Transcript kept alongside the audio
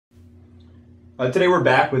Today we're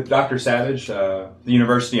back with Dr. Savage, the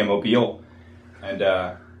University of Mobile, and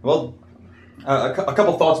a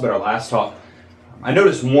couple thoughts about our last talk. I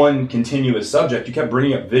noticed one continuous subject. You kept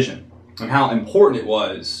bringing up vision and how important it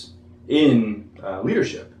was in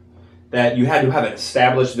leadership, that you had to have an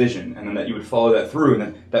established vision, and then that you would follow that through,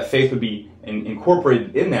 and that faith would be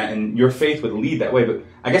incorporated in that, and your faith would lead that way. But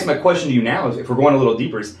I guess my question to you now is, if we're going a little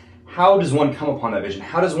deeper, is how does one come upon that vision?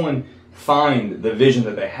 How does one find the vision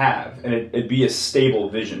that they have, and it be a stable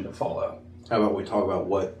vision to follow? How about we talk about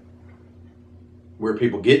where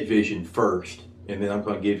people get vision first, and then I'm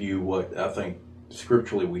going to give you what I think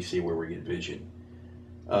scripturally we see where we get vision.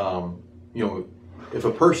 If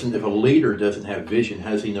a leader doesn't have vision,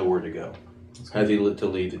 how does he know where to go? How does he to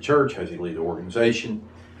lead the church? How does he lead the organization?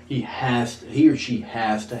 He or she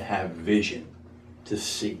has to have vision to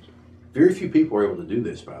see. Very few people are able to do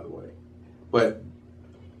this, by the way, but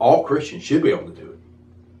all Christians should be able to do it.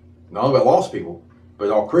 Not only about lost people, but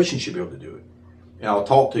all Christians should be able to do it. And I'll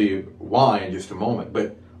talk to you why in just a moment.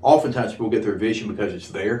 But oftentimes people get their vision because it's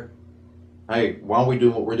there. Hey, why are we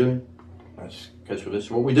doing what we're doing? That's because this is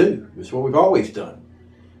what we do. This is what we've always done,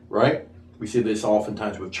 right? We see this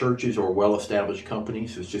oftentimes with churches or well-established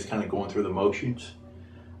companies. It's just kind of going through the motions.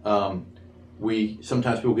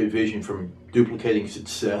 Sometimes people get vision from duplicating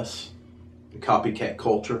success, the copycat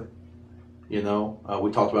culture.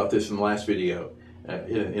 We talked about this in the last video.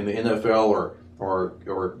 In the NFL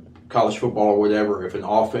or college football or whatever, if an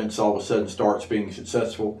offense all of a sudden starts being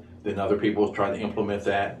successful, then other people try to implement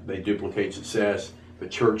that. They duplicate success. The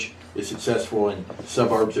church is successful in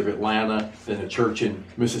suburbs of Atlanta, then a church in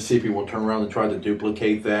Mississippi will turn around and try to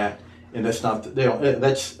duplicate that. And that's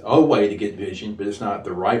a way to get vision, but it's not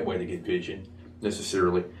the right way to get vision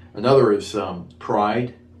necessarily. Another is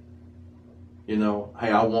pride. Hey,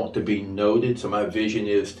 I want to be noted, so my vision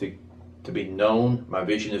is to be known. My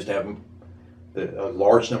vision is to have a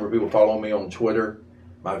large number of people follow me on Twitter.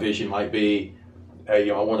 My vision might be, hey,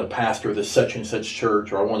 I want to pastor this such and such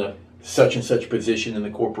church, or I want a such and such position in the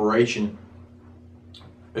corporation.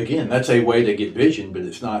 Again, that's a way to get vision, but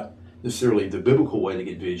it's not necessarily the biblical way to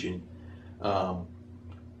get vision.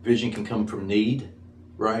 Vision can come from need,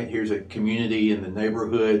 right? Here's a community in the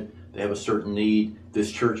neighborhood. They have a certain need. This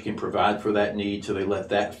church can provide for that need, so they let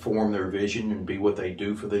that form their vision and be what they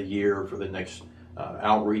do for the year or for the next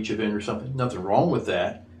outreach event or something. Nothing wrong with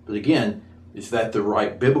that. But again, is that the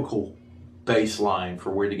right biblical baseline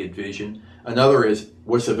for where to get vision? Another is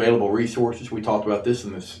what's available resources. We talked about this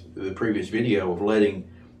in the previous video of letting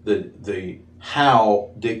the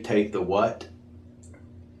how dictate the what.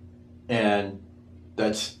 And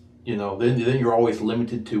that's, then you're always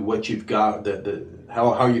limited to what you've got,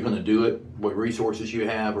 how you're going to do it, what resources you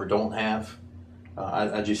have or don't have.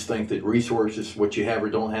 I just think that resources, what you have or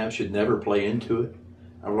don't have, should never play into it.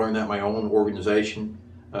 I've learned that in my own organization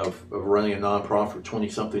of running a nonprofit for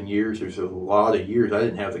 20-something years. There's a lot of years I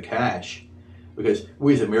didn't have the cash, because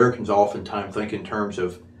we as Americans oftentimes think in terms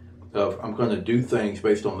of I'm going to do things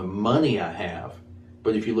based on the money I have.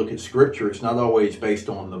 But if you look at Scripture, it's not always based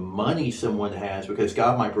on the money someone has, because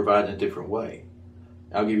God might provide in a different way.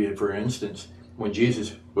 I'll give you, for instance, when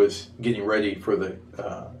Jesus was getting ready for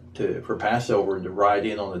for Passover and to ride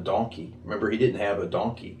in on a donkey. Remember, he didn't have a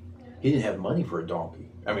donkey. He didn't have money for a donkey.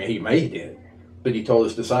 I mean, he made it, but he told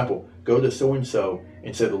his disciple, go to so-and-so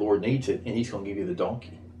and say the Lord needs it, and he's going to give you the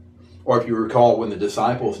donkey. Or if you recall, when the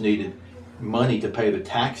disciples needed money to pay the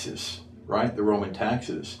taxes, right, the Roman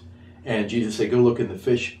taxes, and Jesus said, go look in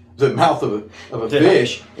the mouth of a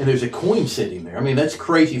fish, and there's a coin sitting there. I mean, that's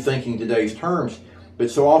crazy thinking in today's terms,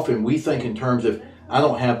 but so often we think in terms of, I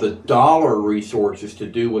don't have the dollar resources to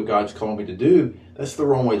do what God's called me to do. That's the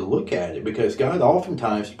wrong way to look at it, because God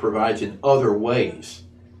oftentimes provides in other ways.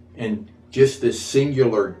 And just this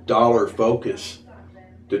singular dollar focus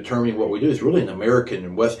determining what we do is really an American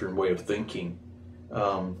and Western way of thinking.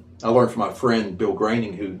 I learned from my friend Bill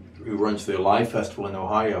Graining, who runs the Alive Festival in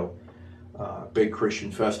Ohio, big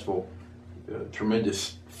Christian festival,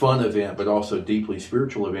 tremendous fun event, but also deeply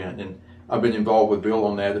spiritual event. And I've been involved with Bill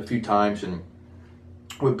on that a few times, and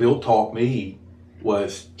what Bill taught me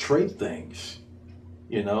was trade things,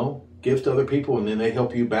 give to other people and then they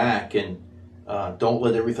help you back, and don't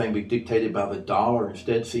let everything be dictated by the dollar.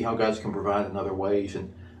 Instead, see how God can provide in other ways.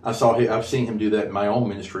 And I've seen him do that in my own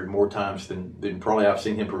ministry more times than probably I've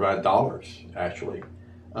seen him provide dollars, actually.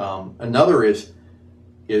 Another is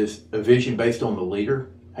a vision based on the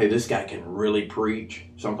leader. Hey, this guy can really preach,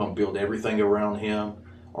 so I'm going to build everything around him.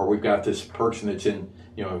 Or we've got this person that's in,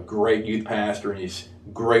 a great youth pastor and he's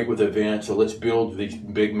great with events, so let's build these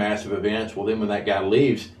big, massive events. Well, then when that guy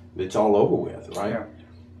leaves, it's all over with, right?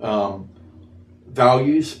 Yeah.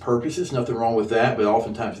 values, purposes, nothing wrong with that, but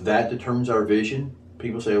oftentimes that determines our vision.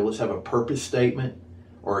 People say, well, let's have a purpose statement,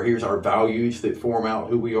 or here's our values that form out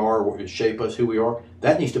who we are, what shape us who we are.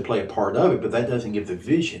 That needs to play a part of it, but that doesn't give the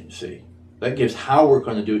vision, see. That gives how we're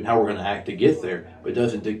going to do it and how we're going to act to get there, but it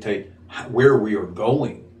doesn't dictate where we are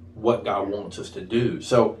going, what God wants us to do.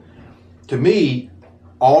 So, to me,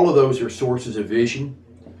 all of those are sources of vision,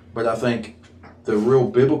 but I think the real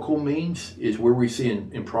biblical means is where we see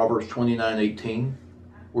in Proverbs 29:18,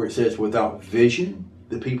 where it says, without vision,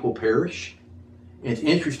 the people perish. And it's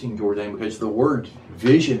interesting, Jordan, because the word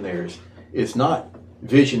vision there is not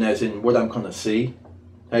vision as in what I'm going to see.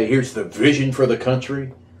 Hey, here's the vision for the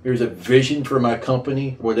country. Here's a vision for my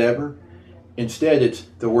company, whatever. Instead, it's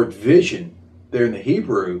the word vision there in the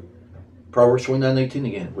Hebrew, Proverbs 29:18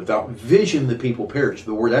 again. Without vision, the people perish.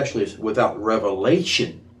 The word actually is without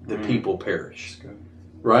revelation, the people perish.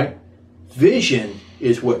 Right? Vision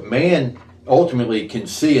is what man ultimately can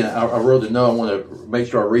see. And I wrote a note. I want to make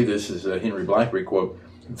sure I read this as a Henry Blackery quote.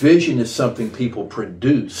 Vision is something people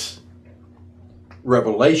produce.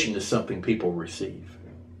 Revelation is something people receive.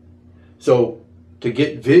 So to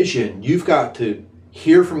get vision, you've got to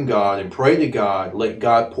hear from God and pray to God, let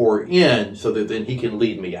God pour in so that then He can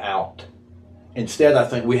lead me out. Instead, I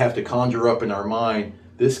think we have to conjure up in our mind,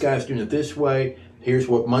 this guy's doing it this way, here's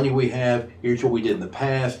what money we have, here's what we did in the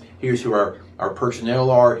past, here's who our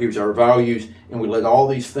personnel are, here's our values, and we let all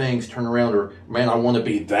these things turn around, or, man, I want to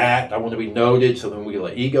be that, I want to be noted, so then we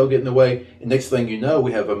let ego get in the way, and next thing you know,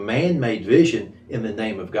 we have a man-made vision in the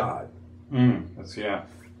name of God. Yeah.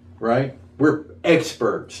 Right? We're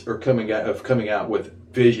experts of coming out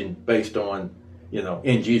with vision based on,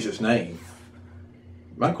 in Jesus' name.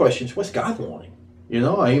 My question is, what's God wanting?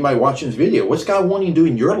 Anybody watching this video, what's God wanting to do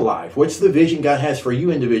in your life? What's the vision God has for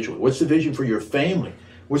you individually? What's the vision for your family?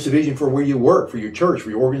 What's the vision for where you work, for your church, for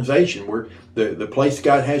your organization, where the place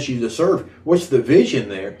God has you to serve? What's the vision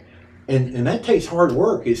there? And that takes hard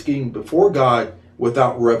work. It's getting before God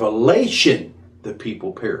without revelation, the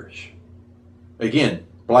people perish. Again,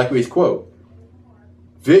 Blackery's quote,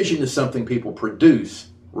 vision is something people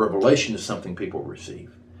produce, revelation is something people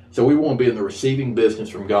receive. So we want to be in the receiving business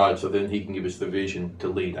from God so then He can give us the vision to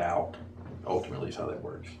lead out. Ultimately is how that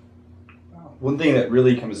works. One thing that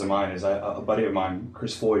really comes to mind is a buddy of mine,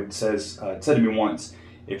 Chris Floyd, said to me once,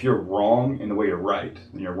 if you're wrong in the way you're right,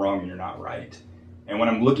 then you're wrong and you're not right. And when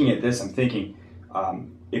I'm looking at this, I'm thinking,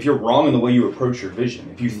 if you're wrong in the way you approach your vision,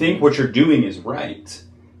 if you think what you're doing is right,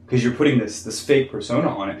 because you're putting this fake persona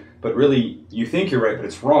on it, but really you think you're right, but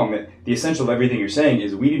it's wrong, that the essential of everything you're saying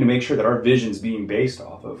is we need to make sure that our vision's being based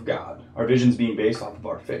off of God. Our vision's being based off of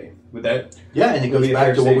our faith. Would that? Yeah, and it goes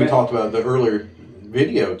back to what we talked about in the earlier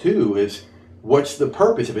video too, is what's the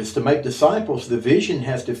purpose? If it's to make disciples, the vision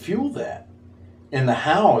has to fuel that. And the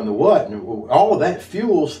how and the what, and all of that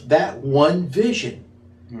fuels that one vision.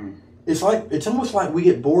 It's almost like we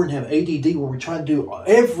get bored and have ADD where we try to do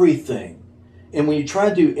everything. And when you try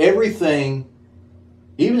to do everything,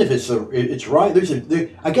 even if it's right,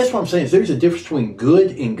 I guess what I'm saying is there's a difference between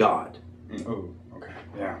good and God. Oh, okay.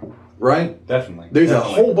 Yeah. Right? Definitely. There's a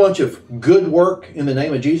whole bunch of good work in the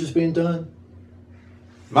name of Jesus being done.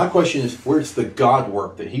 My question is, where's the God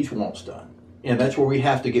work that He wants done? And that's where we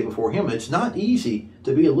have to get before Him. It's not easy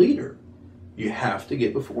to be a leader. You have to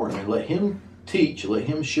get before Him and let Him teach, let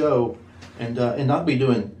Him show, and not be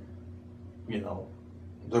doing,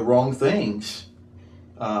 the wrong things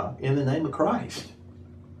in the name of Christ,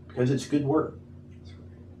 because it's good work.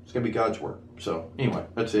 It's going to be God's work. So anyway,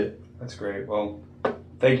 that's it. That's great. Well,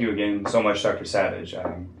 thank you again so much, Dr. Savage.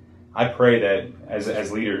 I pray that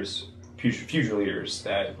as leaders, future leaders,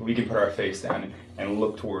 that we can put our face down and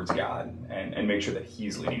look towards God and make sure that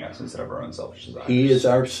He's leading us instead of our own selfish desires. He is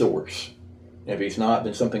our source. If He's not,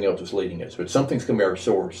 then something else is leading us. But something's going to be our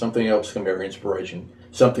source. Something else is going to be our inspiration.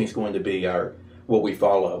 Something's going to be what we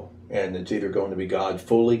follow. And it's either going to be God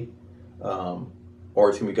fully, or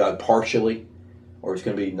it's going to be God partially, or it's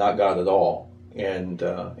going to be not God at all. And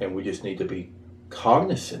we just need to be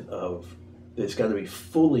cognizant of that it's got to be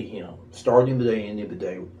fully Him, starting the day, ending the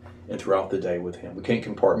day, and throughout the day with Him. We can't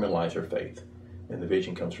compartmentalize our faith, and the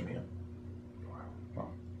vision comes from Him. Wow.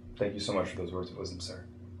 Well, thank you so much for those words of wisdom, sir.